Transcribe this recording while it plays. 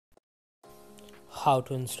How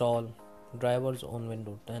to install drivers on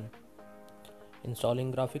Windows 10.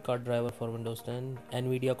 Installing graphic card driver for Windows 10,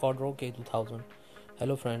 Nvidia Quadro K2000.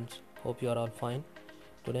 Hello friends, hope you are all fine.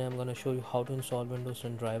 Today I'm gonna show you how to install Windows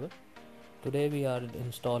 10 driver. Today we are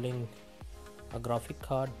installing a graphic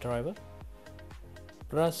card driver.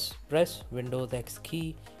 Press Windows X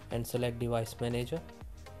key and select Device Manager.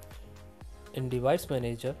 In Device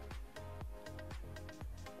Manager,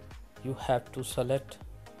 you have to select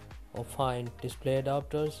or find display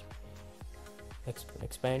adapters.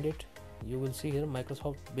 Expand it. You will see here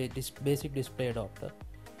Microsoft basic display adapter.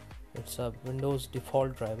 It's a Windows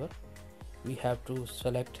default driver. We have to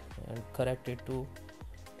select and correct it to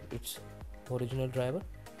its original driver.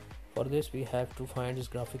 For this we have to find this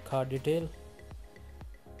graphic card detail.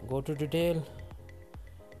 Go to detail,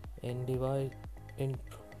 in device, in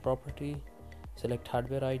property, select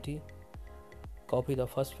hardware IT, copy the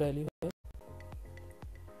first value,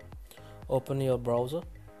 open your browser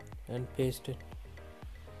and paste it.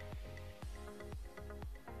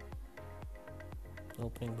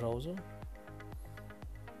 Opening browser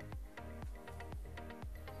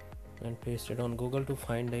and paste it on Google to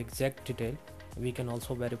find the exact detail. We can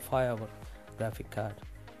also verify our graphic card.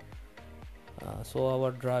 So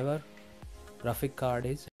our graphic card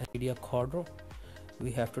is Nvidia Quadro.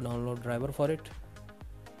 We have to download driver for it.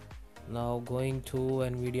 Now going to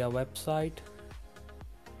Nvidia website,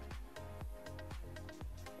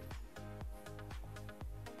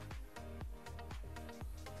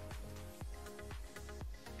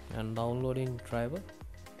 and downloading driver.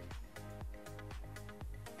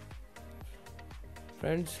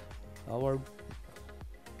 Friends, our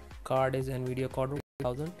card is Nvidia Quadro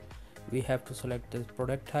 1000. We have to select the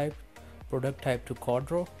product type to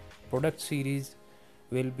Quadro. Product series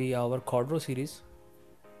will be our Quadro series,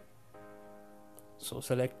 so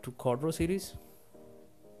select to Quadro series.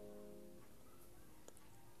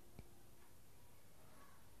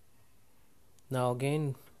 Now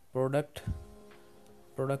again, product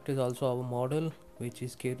is also our model, which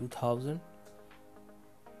is K2000.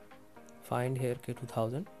 Find here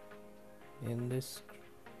K2000 in this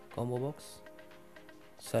combo box,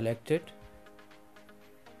 select it.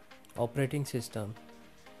 Operating system,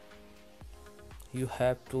 you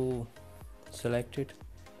have to select it,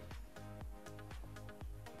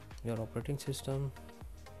 your operating system.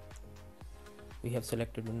 We have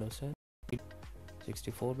selected Windows 10,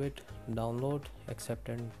 64-bit. Download, accept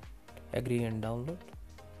and agree and download.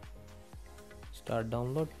 Start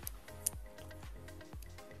download.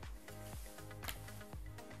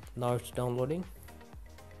 Now it's downloading.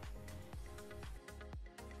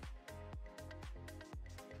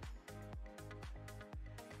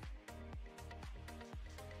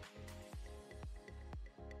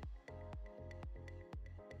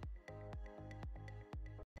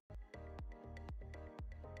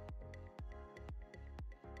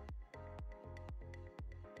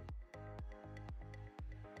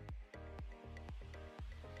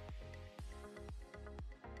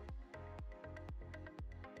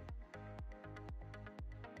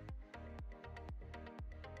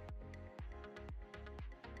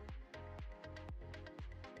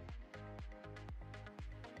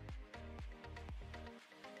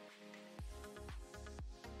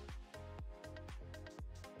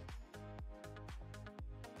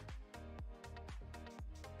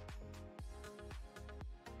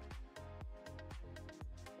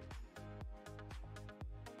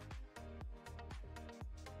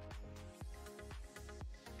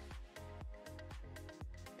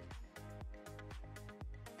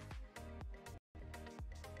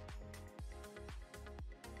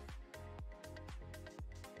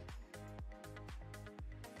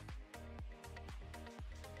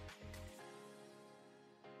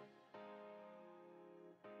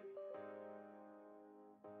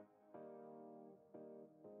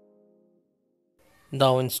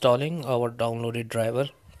 Now installing our downloaded driver.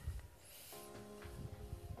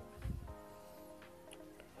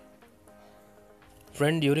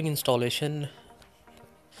 Friend, during installation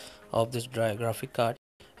of this graphic card,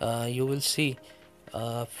 you will see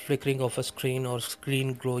flickering of a screen or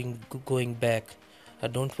screen going back.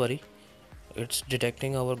 Don't worry, it's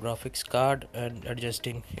detecting our graphics card and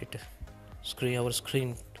adjusting it. Our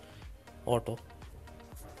screen auto.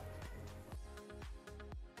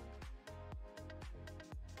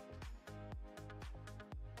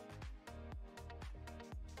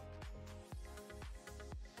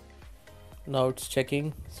 Now it's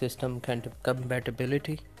checking system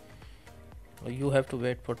compatibility. You have to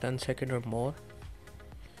wait for 10 seconds or more.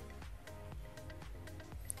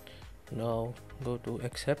 Now go to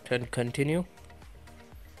accept and continue,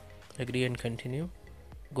 agree and continue.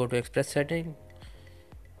 Go to express setting,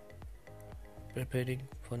 preparing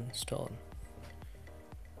for install.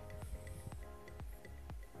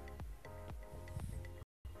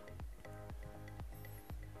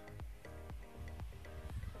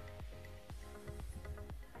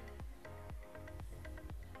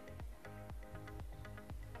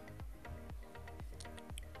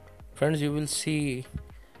 Friends, you will see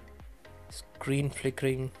screen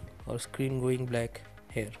flickering or screen going black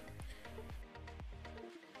here.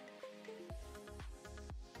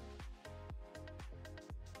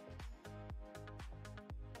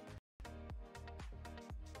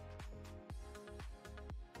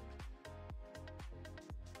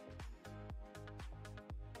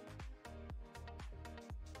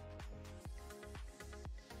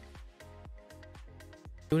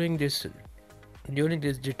 During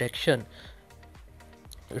this detection,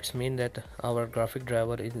 it's mean that our graphic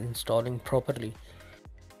driver is installing properly.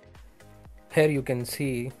 Here you can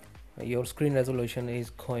see your screen resolution is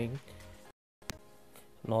going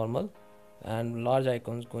normal and large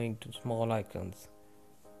icons going to small icons.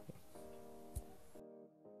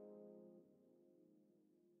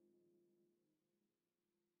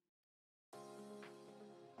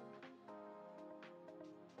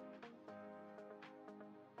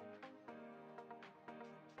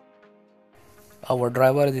 Our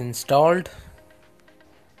driver is installed.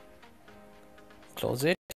 Close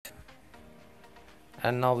it.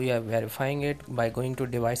 And now we are verifying it by going to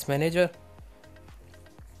device manager.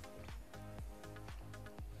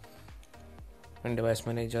 In device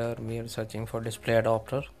manager we are searching for display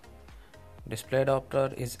adapter. Display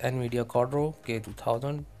adapter is Nvidia Quadro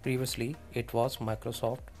K2000. Previously it was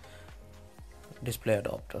Microsoft display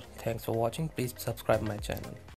adapter. Thanks for watching. Please subscribe my channel.